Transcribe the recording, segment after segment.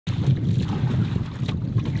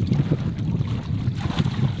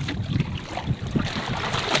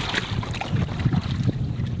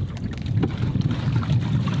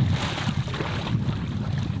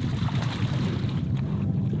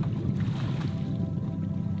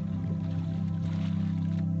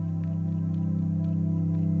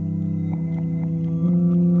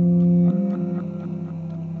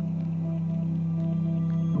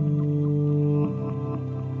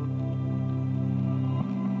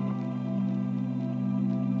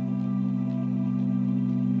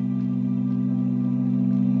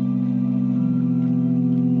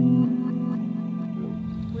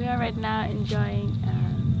enjoying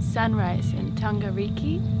sunrise in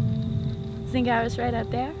Tongariki. Zingaro is right out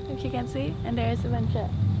there, if you can see, and there's a bunch of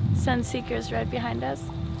sun seekers right behind us.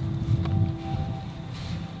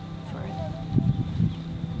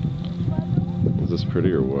 Is this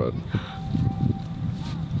pretty or what?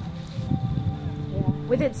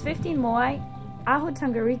 With its 15 moai, Ahu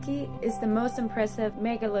Tongariki is the most impressive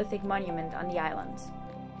megalithic monument on the island.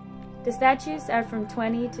 The statues are from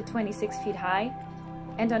 20 to 26 feet high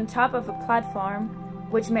and on top of a platform,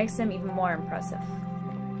 which makes them even more impressive.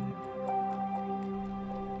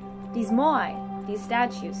 These moai, these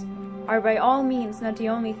statues, are by all means not the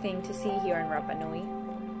only thing to see here in Rapa Nui,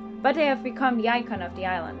 but they have become the icon of the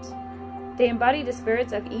island. They embody the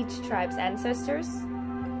spirits of each tribe's ancestors,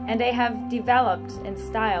 and they have developed in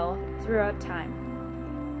style throughout time.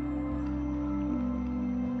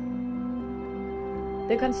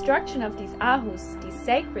 The construction of these ahus, these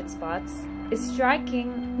sacred spots, is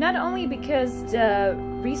striking not only because the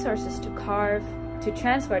resources to carve, to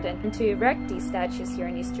transport and to erect these statues here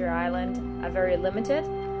in Easter Island are very limited,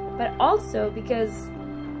 but also because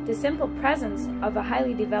the simple presence of a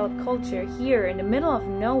highly developed culture here in the middle of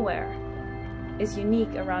nowhere is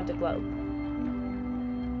unique around the globe.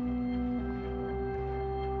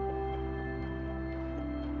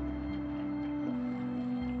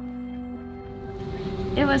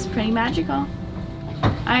 It was pretty magical.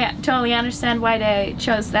 I totally understand why they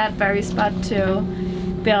chose that very spot to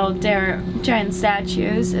build their giant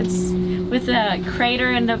statues. It's with a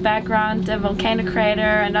crater in the background, a volcano crater,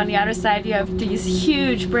 and on the other side you have these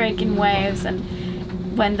huge breaking waves, and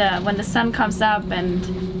when the sun comes up and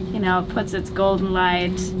puts its golden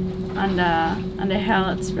light on the hill,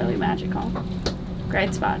 it's really magical.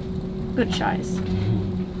 Great spot. Good choice.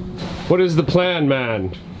 What is the plan,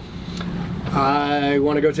 man? I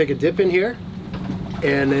want to go take a dip in here,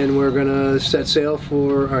 and then we're gonna set sail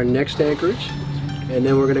for our next anchorage, and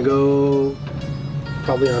then we're gonna go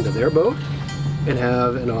probably onto their boat and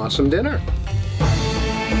have an awesome dinner.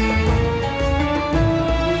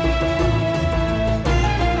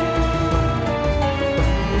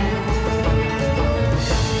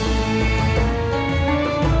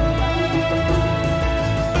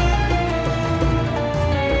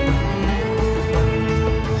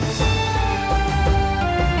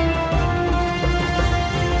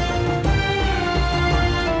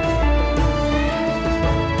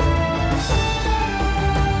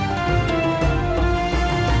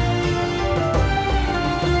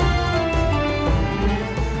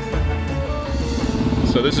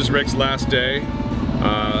 So this is Rick's last day.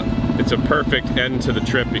 It's a perfect end to the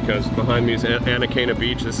trip because behind me is Anakena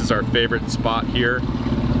Beach. This is our favorite spot here,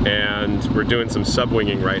 and we're doing some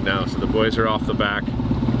sub-winging right now. So the boys are off the back.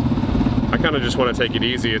 I kind of just want to take it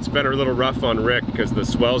easy. It's been a little rough on Rick because the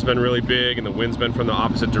swell's been really big and the wind's been from the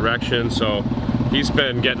opposite direction. So he's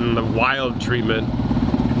been getting the wild treatment,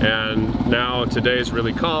 and now today's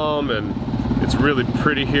really calm and it's really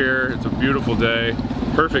pretty here. It's a beautiful day,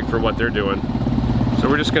 perfect for what they're doing. So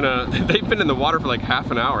we're just gonna, they've been in the water for like half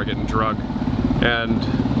an hour getting drunk, and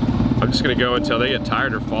I'm just gonna go until they get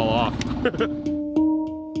tired or fall off.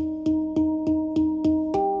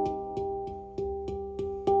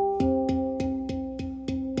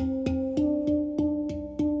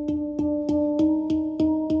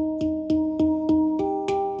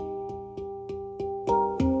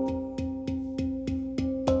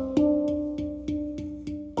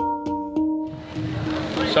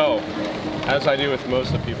 So, as I do with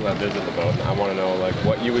most of the people that visit the boat, I want to know like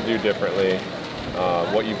what you would do differently,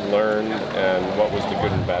 what you've learned, and what was the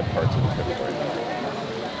good and bad parts of the trip for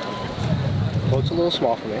you. Boat's a little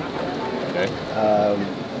small for me. Okay.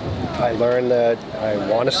 I learned that I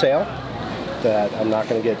want to sail, that I'm not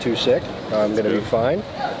going to get too sick, I'm going to be fine.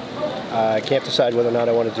 I can't decide whether or not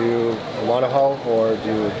I want to do a monohull or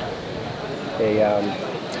do a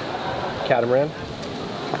catamaran.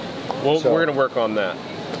 Well, so, we're going to work on that.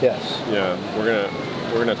 Yes. Yeah, we're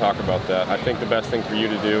gonna talk about that. I think the best thing for you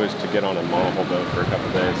to do is to get on a monohull boat for a couple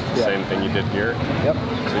of days. The same thing you did here. Yep.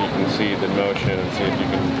 So you can see the motion and see if you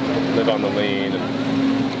can live on the lean.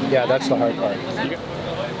 Yeah, that's the hard part.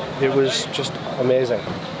 It was just amazing,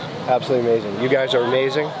 absolutely amazing. You guys are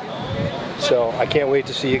amazing. So I can't wait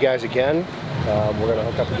to see you guys again. We're gonna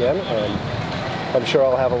hook up again, and I'm sure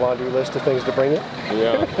I'll have a laundry list of things to bring you.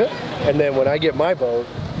 Yeah. And then when I get my boat,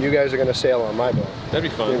 you guys are going to sail on my boat. That'd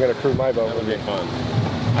be fun. You're going to crew my boat. That would be fun.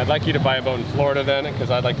 I'd like you to buy a boat in Florida then, because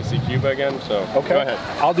I'd like to see Cuba again, so okay. Go ahead.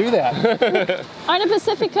 I'll do that. On the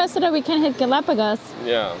Pacific coast so that we can hit Galapagos.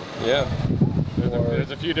 Yeah, yeah. There's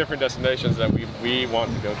a few different destinations that we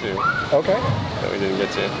want to go to. Okay. That we didn't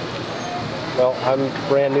get to. Well, I'm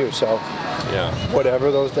brand new, so Yeah.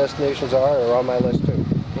 Whatever those destinations are on my list too.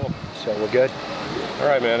 Cool. So we're good. All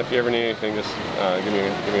right, man. If you ever need anything, just give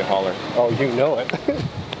me a holler. Oh, you know it.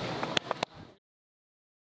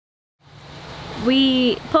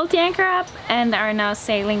 We pulled the anchor up and are now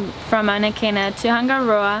sailing from Anakena to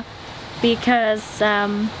Hangaroa because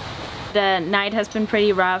the night has been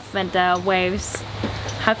pretty rough and the waves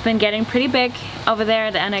have been getting pretty big over there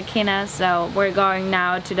at Anakena, so we're going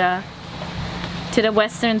now to the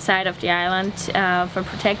western side of the island for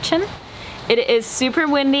protection. It is super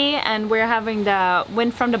windy and we're having the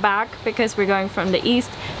wind from the back because we're going from the east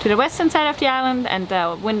to the western side of the island, and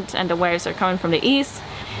the wind and the waves are coming from the east.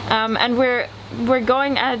 And we're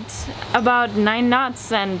going at about 9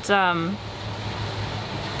 knots, and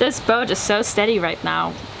this boat is so steady right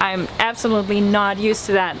now. I'm absolutely not used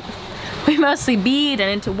to that. We mostly beat and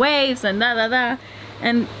into waves and da da da,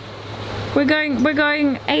 and we're going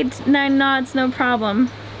 8-9 knots, no problem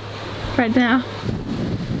right now.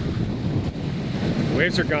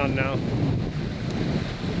 Waves are gone now.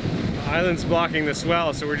 The island's blocking the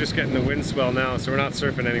swell, so we're just getting the wind swell now, so we're not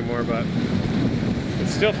surfing anymore, but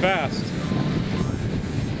it's still fast,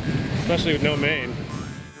 especially with no main.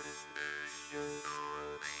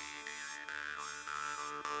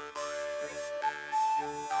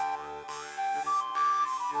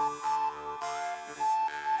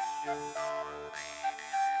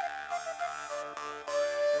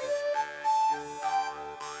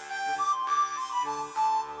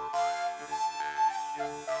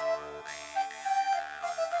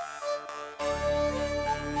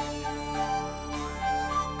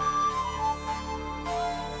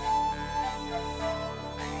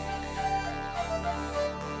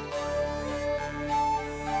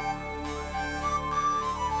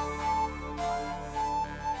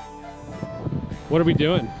 What are we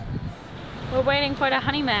doing? We're waiting for the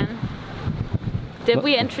honeyman. Did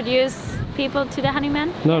we introduce people to the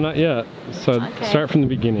honeyman? No, not yet. So okay. Start from the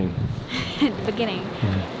beginning. The beginning.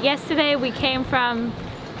 Yesterday we came from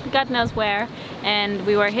God knows where, and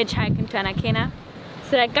we were hitchhiking to Anakena.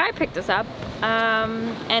 So that guy picked us up,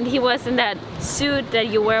 and he was in that suit that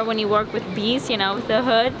you wear when you work with bees, you know, with the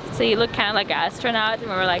hood. So you look kind of like an astronaut, and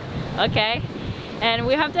we were like, okay. And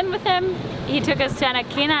we hopped in with him. He took us to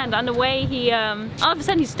Anakena, and on the way he, all of a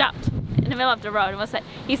sudden he stopped in the middle of the road and was like,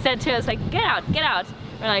 he said to us like, get out, get out.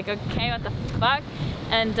 We're like, okay, what the fuck?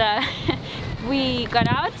 And we got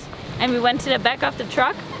out and we went to the back of the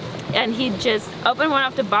truck, and he just opened one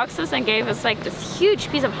of the boxes and gave us like this huge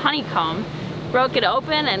piece of honeycomb, broke it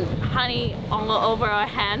open, and honey all over our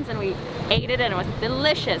hands, and we ate it and it was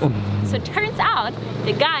delicious. So it turns out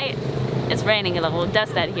the guy, it's raining a little,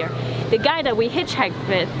 dust out here. The guy that we hitchhiked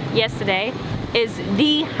with yesterday is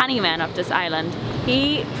the honeyman of this island.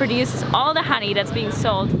 He produces all the honey that's being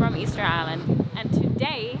sold from Easter Island. And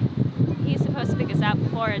today, he's supposed to pick us up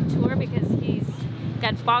for a tour because he's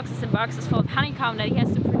got boxes and boxes full of honeycomb that he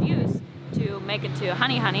has to produce to make it to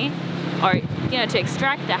honey, or you know, to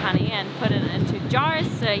extract the honey and put it into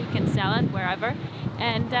jars so he can sell it wherever.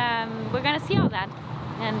 And we're gonna see all that,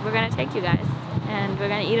 and we're gonna take you guys, and we're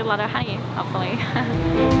gonna eat a lot of honey, hopefully.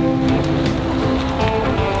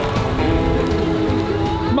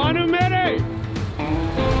 Manu Meri!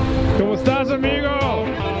 ¿Cómo estás, amigo?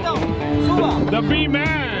 Suba! The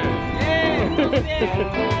B-Man!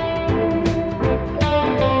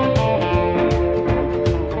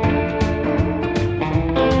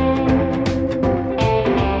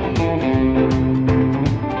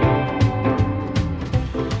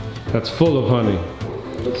 That's full of honey.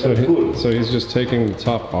 So he's just taking the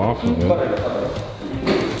top off of it.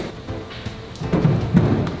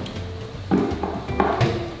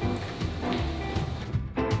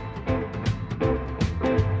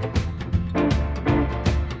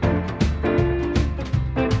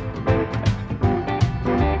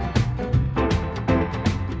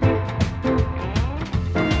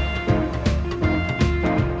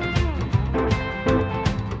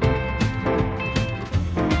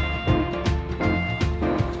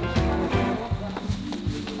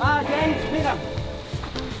 Ah, James, mira.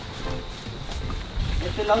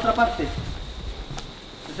 Esta es la otra parte.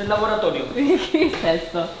 Este es el laboratorio. ¿Qué es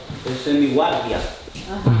esto? Este es mi guardia.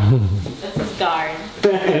 This is guard.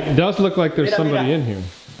 It does look like there's Mira, somebody mira. in here.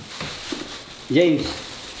 James.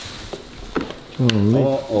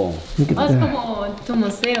 Oh. Es como tu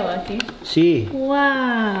museo aquí. Sí,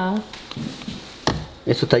 Wow.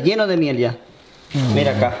 esto está lleno de miel ya.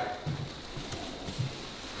 Mira acá.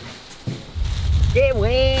 ¡Qué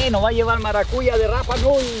bueno! Va a llevar maracuya de Rapa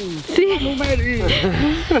Nui. Sí. Manu Meri.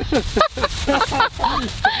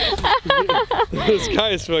 This guy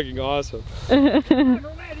is fucking awesome.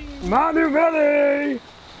 Manu Meri.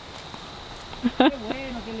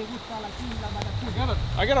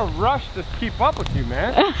 I gotta rush to keep up with you,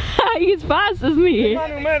 man. He's fast as me.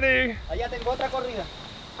 Manu Meri. Allá tengo otra corrida.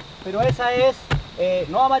 Pero esa es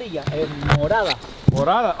no amarilla, es morada.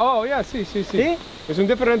 Morada. Oh, yeah, sí. ¿Sí? ¿Es un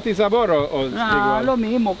diferente sabor o Ah, igual? lo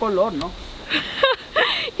mismo color, ¿no?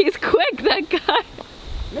 He's quick, that guy.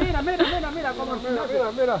 Mira cómo nace.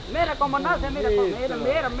 Mira cómo nace, mira.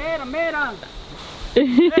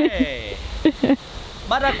 Hey.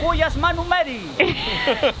 Maracuyas Manu Meri.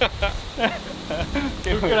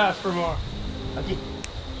 Who could ask for more? Aquí.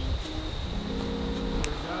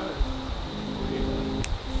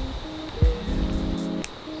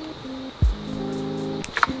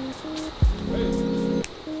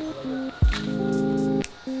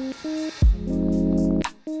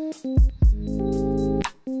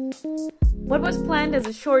 What was planned as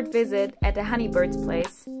a short visit at the honeybird's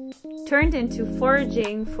place turned into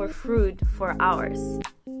foraging for fruit for hours.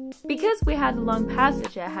 Because we had a long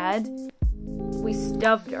passage ahead, we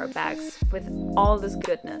stuffed our bags with all this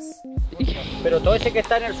goodness. Pero todo ese que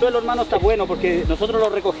está en el suelo, hermano, está bueno porque nosotros lo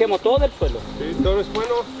recogemos todo del suelo. Sí, todo es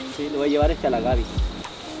bueno. Sí, lo voy a llevar a la Gaby.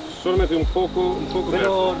 Solamente un poco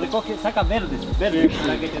Pero recoge, saca verdes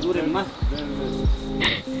para que te duren más.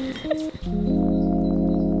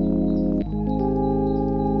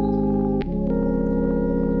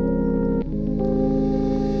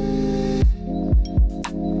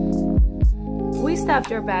 We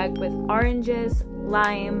stuffed our bag with oranges,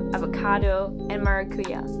 lime, avocado, and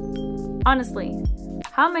maracuya. Honestly,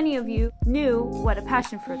 how many of you knew what a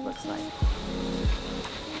passion fruit looks like?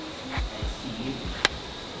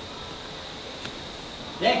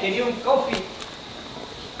 Yeah, quería un coffee.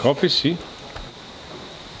 Coffee, sí.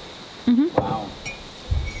 Wow.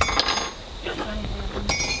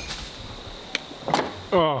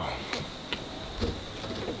 Oh.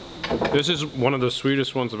 This is one of the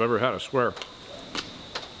sweetest ones I've ever had, I swear.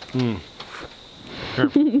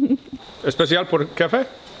 ¿Especial por café?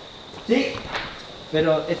 Sí,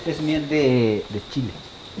 pero este es miel de Chile.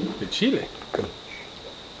 De Chile.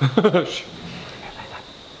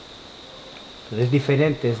 Pero es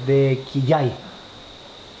diferente, es de Quillay.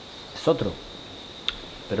 Es otro.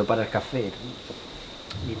 Pero para el café.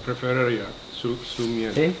 Mi preferiría su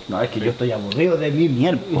miel. ¿Sí? No, es que yo estoy aburrido de mi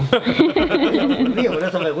miel. Estoy aburrido, por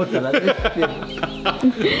eso me gusta la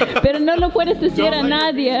Pero no lo puedes decir a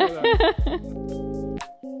nadie.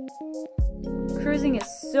 Cruising is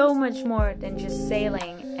so much more than just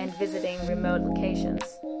sailing and visiting remote locations.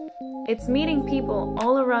 It's meeting people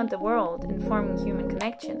all around the world and forming human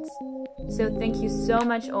connections. So thank you so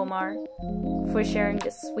much, Omar, for sharing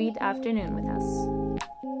this sweet afternoon with us.